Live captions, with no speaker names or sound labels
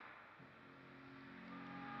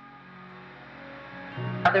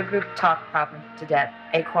Other groups talk problems to death.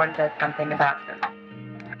 ACORN does something about them.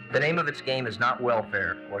 The name of its game is not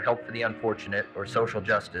welfare or help for the unfortunate or social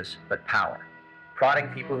justice, but power. Prodding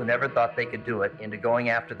people who never thought they could do it into going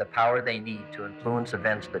after the power they need to influence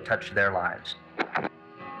events that touch their lives.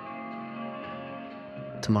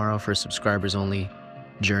 Tomorrow, for subscribers only,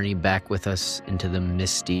 journey back with us into the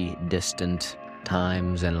misty, distant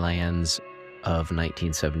times and lands of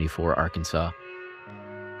 1974 Arkansas.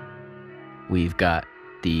 We've got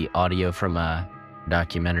the audio from a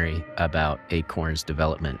documentary about ACORN's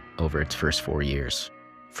development over its first 4 years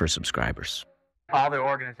for subscribers. All the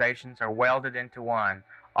organizations are welded into one.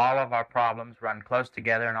 All of our problems run close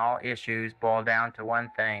together, and all issues boil down to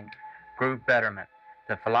one thing: group betterment.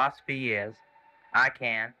 The philosophy is, I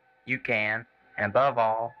can, you can, and above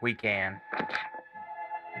all, we can.